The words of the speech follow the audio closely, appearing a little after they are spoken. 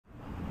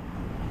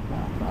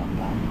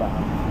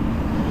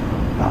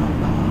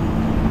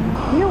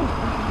Yung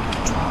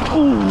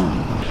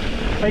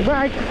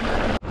bike.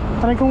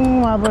 Try kong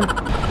umabol.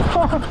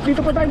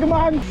 Dito pa tayo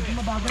dumaan.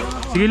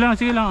 Sige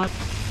lang.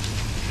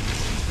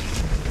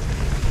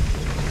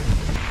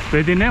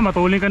 Pwede na yan,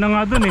 matuling ka na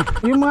nga dun eh.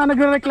 Yung mga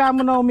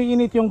nagrereklamo na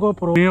umiinit yung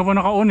GoPro. Hindi nga pa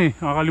naka-on eh,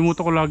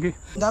 nakakalimutan ko lagi.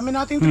 Dami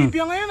nating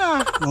trivia ngayon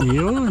ah.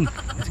 Yun,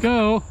 let's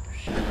go.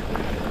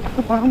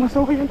 Parang mas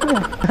okay yun to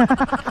eh.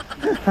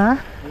 Ha?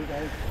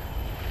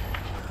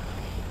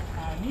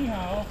 Ni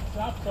hao,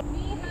 slap soy.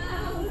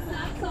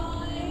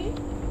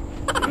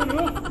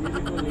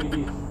 Beautiful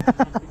ladies.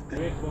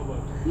 Great bubble.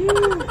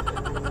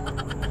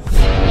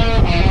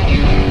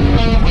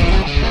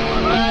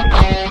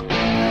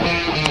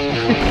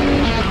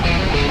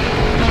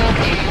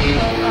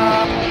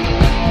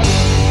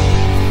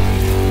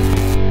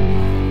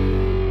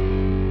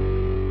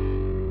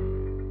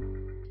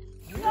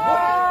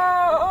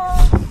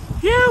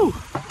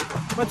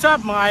 What's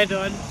up mga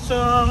idol? So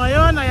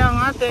ngayon ay ang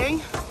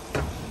ating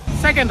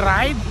second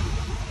ride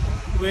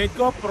with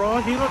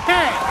GoPro Hero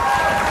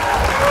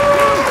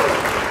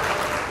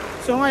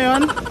 10. So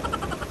ngayon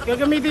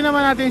gagamitin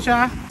naman natin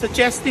siya sa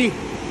CHesty.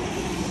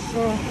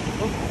 So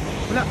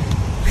wala.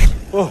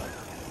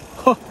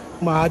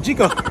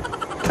 Magic oh.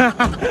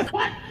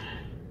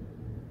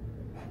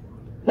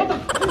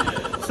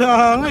 So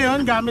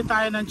ngayon gamit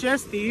tayo ng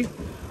CHesty.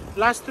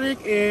 Last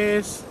week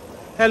is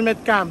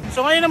helmet cam.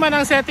 So ngayon naman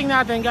ang setting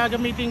natin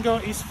gagamitin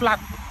ko is flat.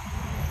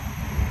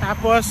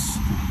 Tapos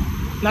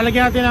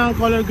lalagyan natin ng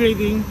color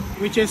grading,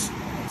 which is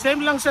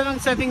same lang sa ng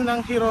setting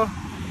ng Hero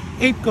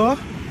 8 ko.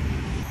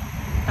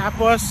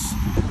 Tapos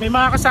may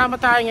mga kasama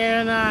tayo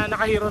ngayon na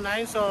naka Hero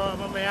 9, so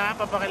mamaya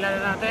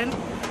papakilala natin.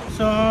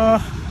 So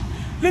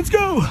let's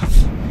go!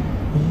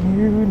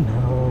 You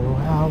know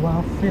how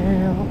I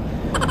feel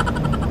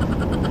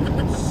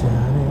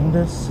sun in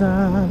the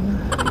sun.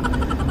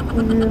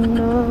 You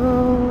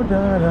know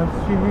that I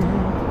feel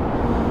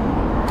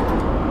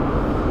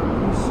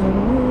it's a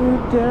new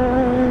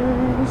day,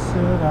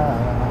 said I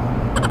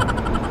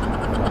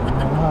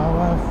know how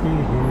I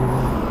feel.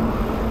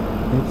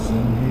 It's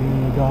a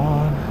new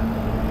dawn,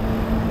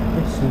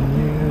 it's a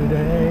new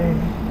day,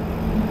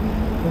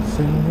 it's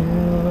a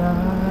new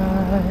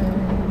life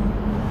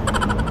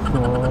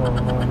for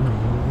me.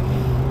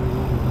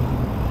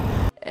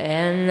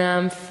 And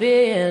I'm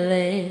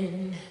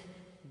feeling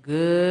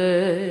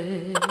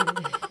good.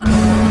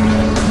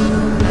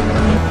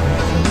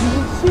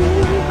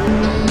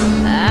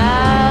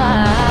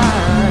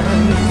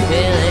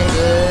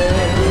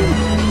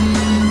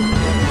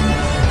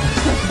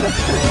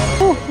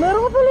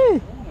 Meron ka pala eh.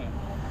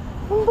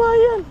 Ang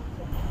bayan.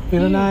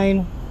 Hero 9,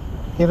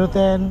 Hero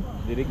 10.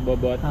 Dirik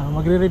bobot.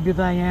 Magre-review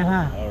tayo ngayon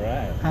ha.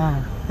 Alright.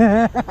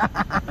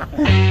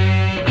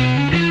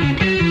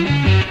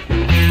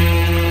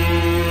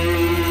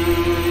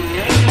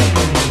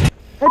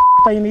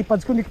 Tayo na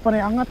ipads ko, hindi ko pa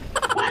naiangat.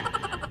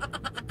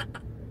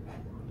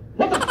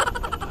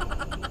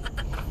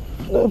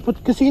 Dapat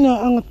kasi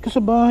naangat ka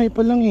sa bahay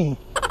pa lang eh.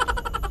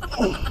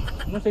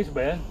 Anong size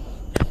ba yan?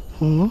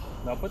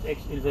 Dapat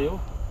XL sa'yo.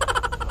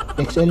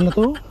 XL na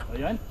to?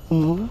 Ayan?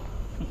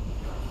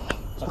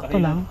 Sakto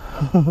lang.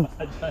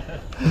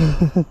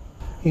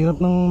 Hirap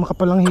ng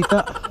makapalang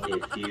hita.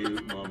 A few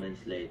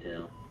moments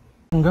later.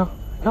 Ikaw?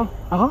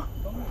 Ako?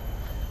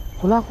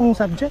 Wala akong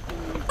subject.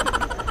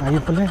 Ayaw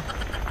pala eh.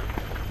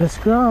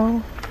 Let's go.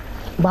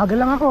 Bagal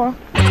lang ako.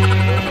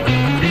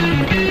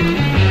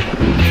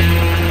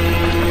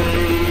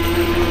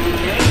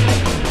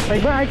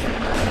 Bye.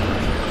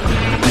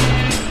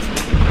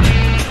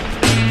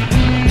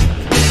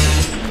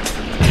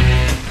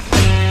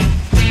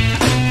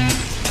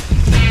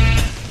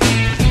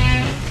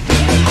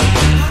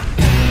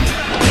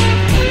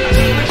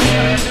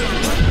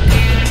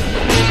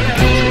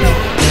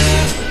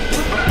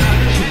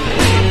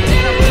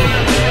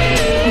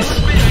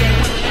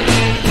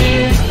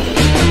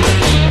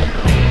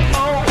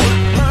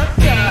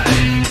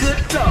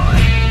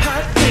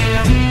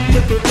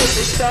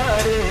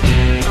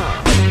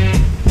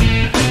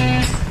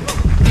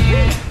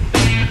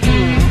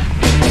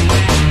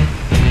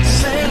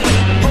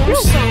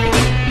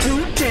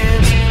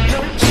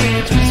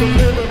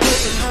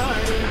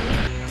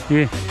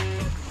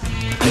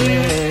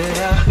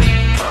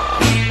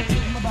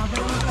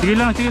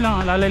 Sige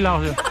lang, lalay lang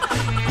ako sa'yo.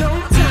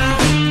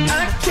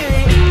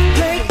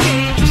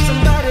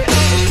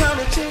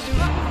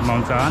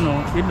 Mount sa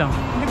ano, yun lang.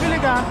 Bibili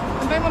ka,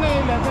 antay mo na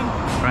yung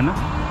 11. Kana?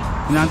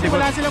 Hinanti ko.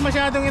 Wala silang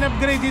masyadong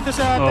in-upgrade dito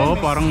sa 10. Oo,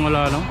 parang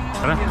wala lang.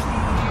 Tara.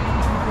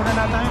 Kuna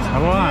na tayo.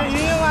 Ako nga.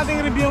 Yun yung ating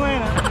review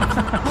ngayon ha.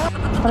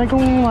 Try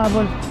kong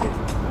umabol.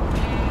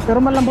 Pero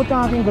malambot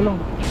ang aking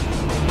gulong.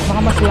 Baka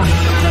mas lang.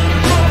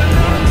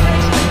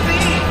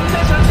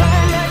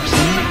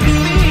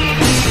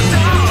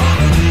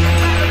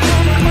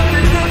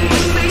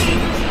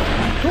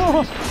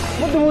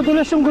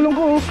 Dumudulas yung gulong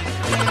ko.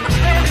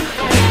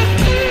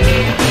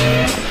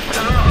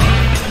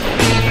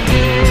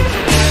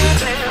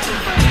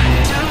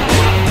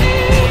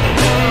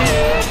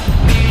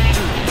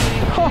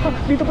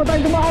 Dito pa tayo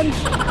dumaan.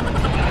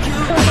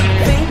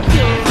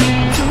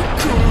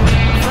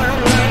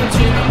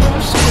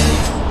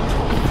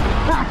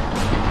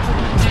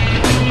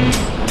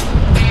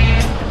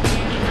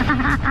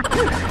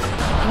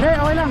 Hindi,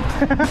 okay lang.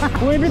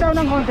 Bumibitaw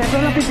ng konti, so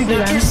lang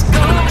pipigilan.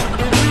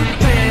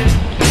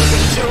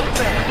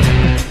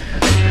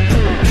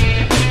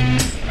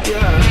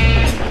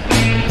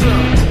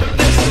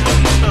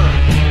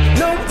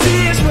 No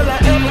tears will I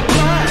ever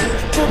cry.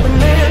 For the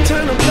man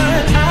turn a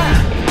blind eye.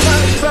 My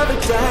brother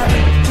died.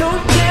 No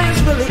chance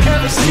will he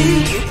ever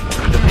see.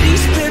 The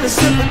beast been a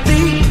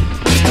sympathy.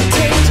 The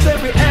taste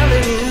every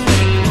avenue.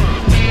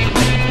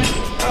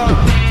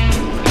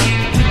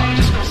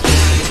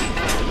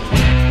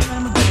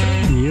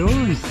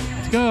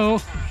 Let's go!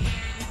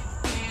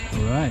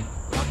 Alright.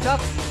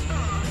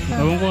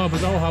 Ewan ko,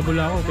 basta ako, habol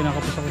ako,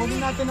 kinakapos ako. Kunin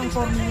natin ng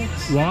 4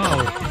 minutes. Wow!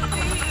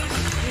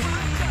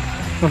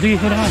 O sige,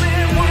 sura ka.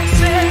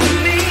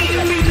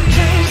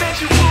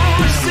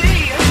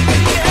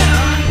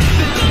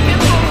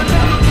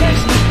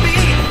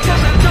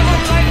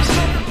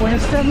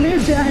 Western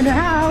Media in the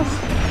house!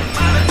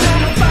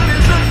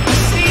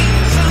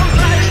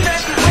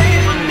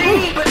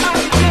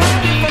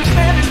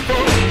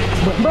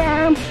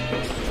 Bam!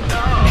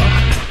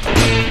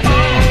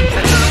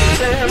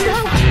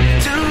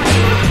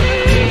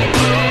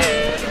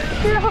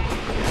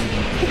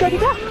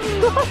 Ganda!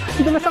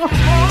 Dalas ako!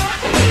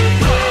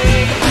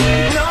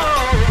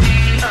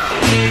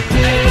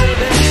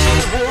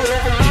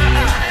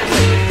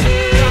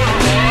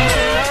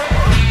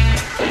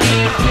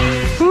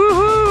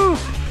 Woohoo!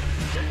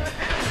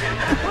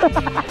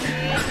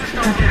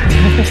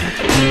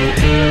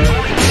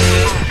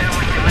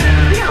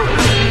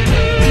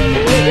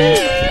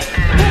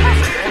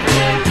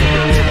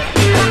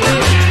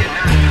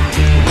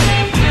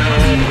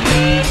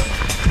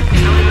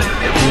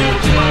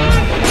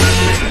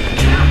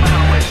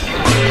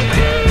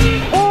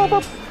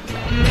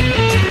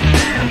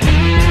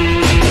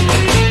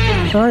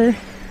 Sorry.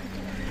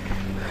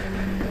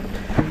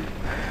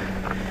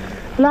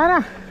 Wala na.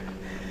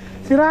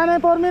 Sira na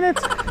yung 4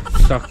 minutes.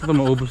 Sakto,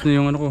 maubos na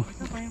yung ano ko.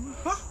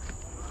 Ha?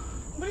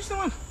 Bilis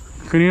naman.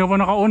 Kanina pa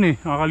naka-on eh.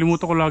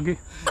 Nakakalimutan ko lagi.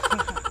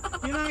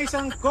 Yun ang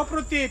isang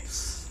GoPro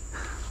tips.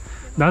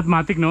 Dapat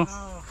matic, no?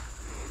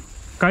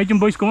 Kahit yung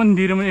voice command,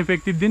 hindi naman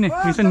effective din eh.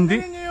 Minsan hindi.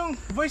 Nyo yung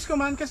voice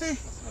command kasi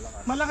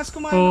malakas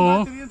kumain ng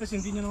Oo. battery yun, tapos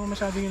hindi nyo naman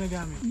masyadong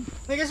ginagamit.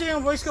 Kasi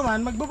yung voice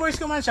command, magbo-voice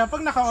command siya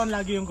pag naka-on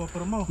lagi yung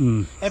GoPro mo.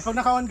 Eh pag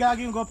naka-on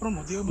lagi yung GoPro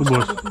mo, di ubos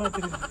yung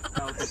battery mo.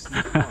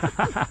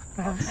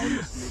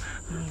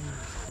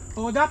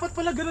 Dapat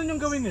pala ganun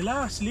yung gawin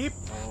nila, sleep,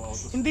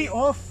 hindi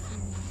off.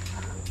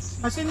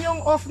 As in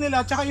yung off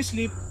nila, tsaka yung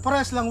sleep,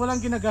 pares lang,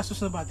 walang ginagastos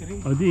na battery.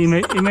 O di,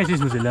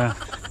 i-message mo sila.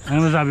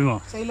 Ano masabi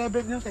mo? Sa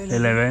 11 nyo, sa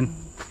 11?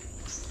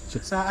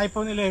 Sa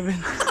iPhone 11.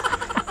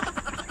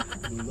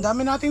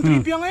 Dami nating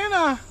trivia ngayon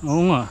ah.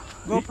 Oo nga.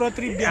 GoPro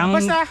trivia.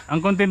 Basta, ang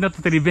content na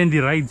to trivia,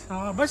 hindi rides.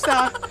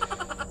 Basta,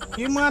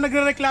 yung mga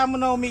nagrereklamo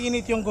na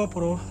umiinit yung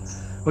GoPro,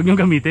 Huwag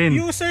niyong gamitin.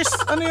 users,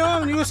 ano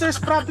yun? Users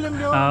problem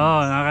yun. Oo,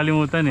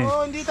 nakakalimutan eh.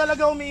 Oo, hindi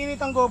talaga umiinit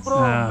ang GoPro.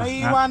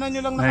 Naiiwanan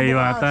nyo lang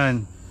naiiwatan.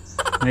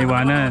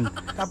 Naiwanan.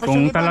 Tapos Kung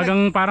yung iba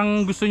talagang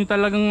parang gusto niyo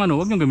talagang ano,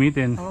 huwag niyong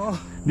gamitin. Oo.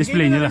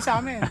 Display Bigay nyo na lang. sa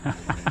amin.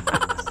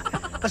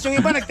 Tapos yung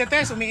iba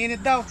nagtetest,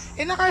 umiinit daw.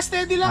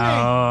 Naka-steady lang eh.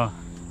 Oo.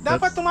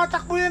 Dapat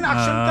tumatakbo yan,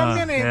 action cam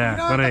yan eh. yeah,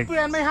 Pag nakatakbo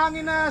yan, may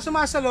hangin na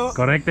sumasalo.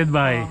 Corrected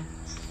by.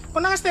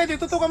 Kung naka-steady,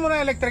 tutukan mo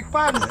na electric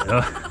fan.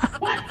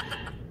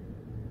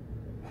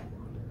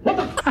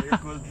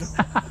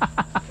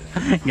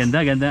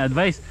 Ganda, ganda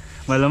advice.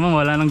 Malamang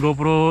wala ng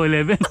GoPro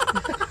 11.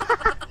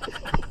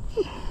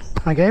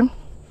 Okay?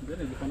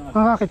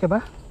 Makakakit ka ba?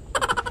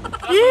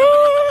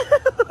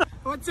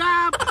 What's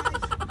up?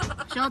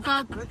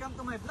 Shoutout. Welcome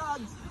to my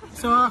vlog.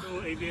 So,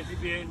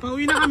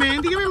 pauwi na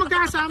kami. Hindi kami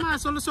magkasama.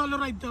 Solo-solo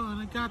ride to.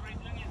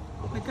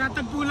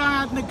 Nagkatagpo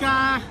lang at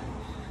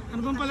ano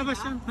bang palabas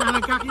yan?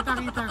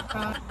 Nagkakita-kita.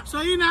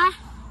 So yun na.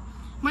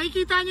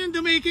 Makikita nyo yung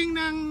the making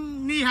ng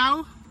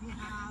nihaw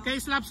kay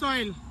Slap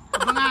Soil.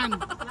 Abangan.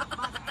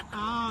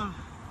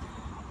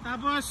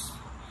 Tapos,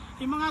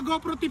 yung mga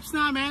GoPro tips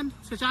namin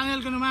sa channel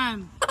ko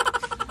naman.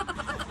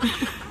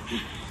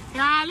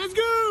 Yeah, let's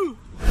go!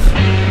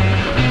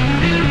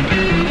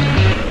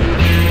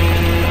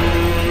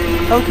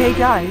 Okay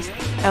guys,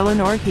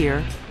 Eleanor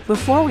here.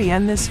 Before we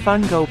end this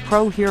fun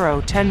GoPro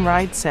Hero 10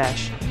 ride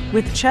sesh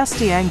with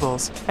chesty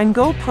angles and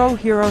GoPro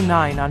Hero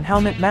 9 on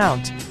helmet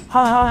mount,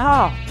 ha ha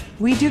ha,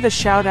 we do the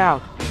shout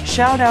out.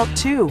 Shout out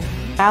to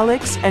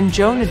Alex and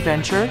Joan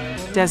Adventure,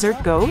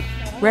 Desert Goat,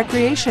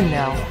 Recreation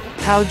Now,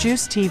 How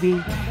Juice TV,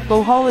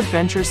 Bohol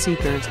Adventure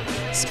Seekers.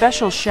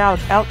 Special shout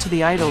out to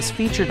the idols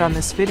featured on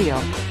this video,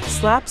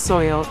 Slap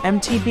Soil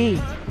MTB,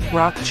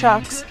 Rock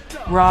Chucks,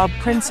 Rob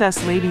Princess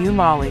Lady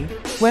Umali,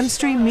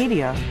 Wemstream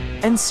Media,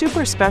 and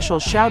super special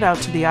shout out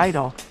to the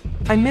idol.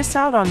 I miss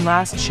out on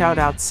last shout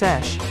out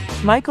Sesh,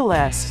 Michael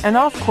S, and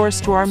of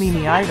course to our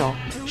Mimi idol,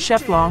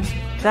 Sheplong.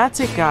 That's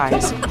it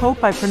guys,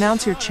 hope I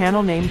pronounce your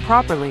channel name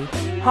properly.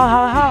 Ha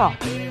ha ha.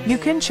 You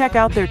can check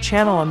out their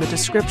channel in the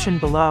description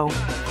below.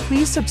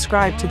 Please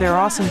subscribe to their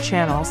awesome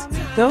channels.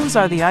 Those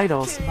are the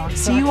idols.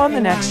 See you on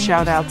the next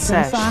Shoutout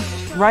Sesh.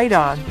 Right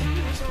on.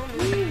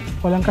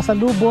 Walang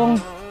kasalubong.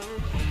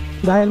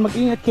 Dahil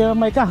mag-ingat kayo,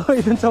 may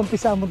kahoy dun sa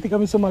umpisa, munti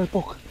kami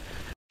sumalpok.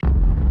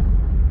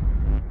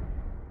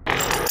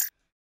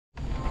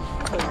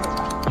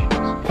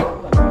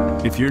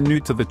 If you're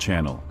new to the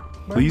channel,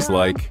 please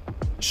like,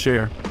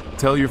 share,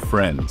 tell your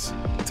friends,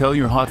 tell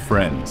your hot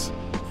friends.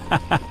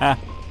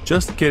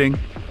 Just kidding.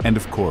 And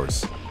of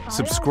course,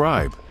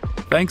 subscribe.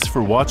 Thanks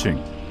for watching.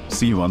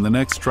 See you on the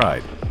next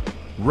ride.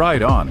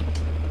 Ride on.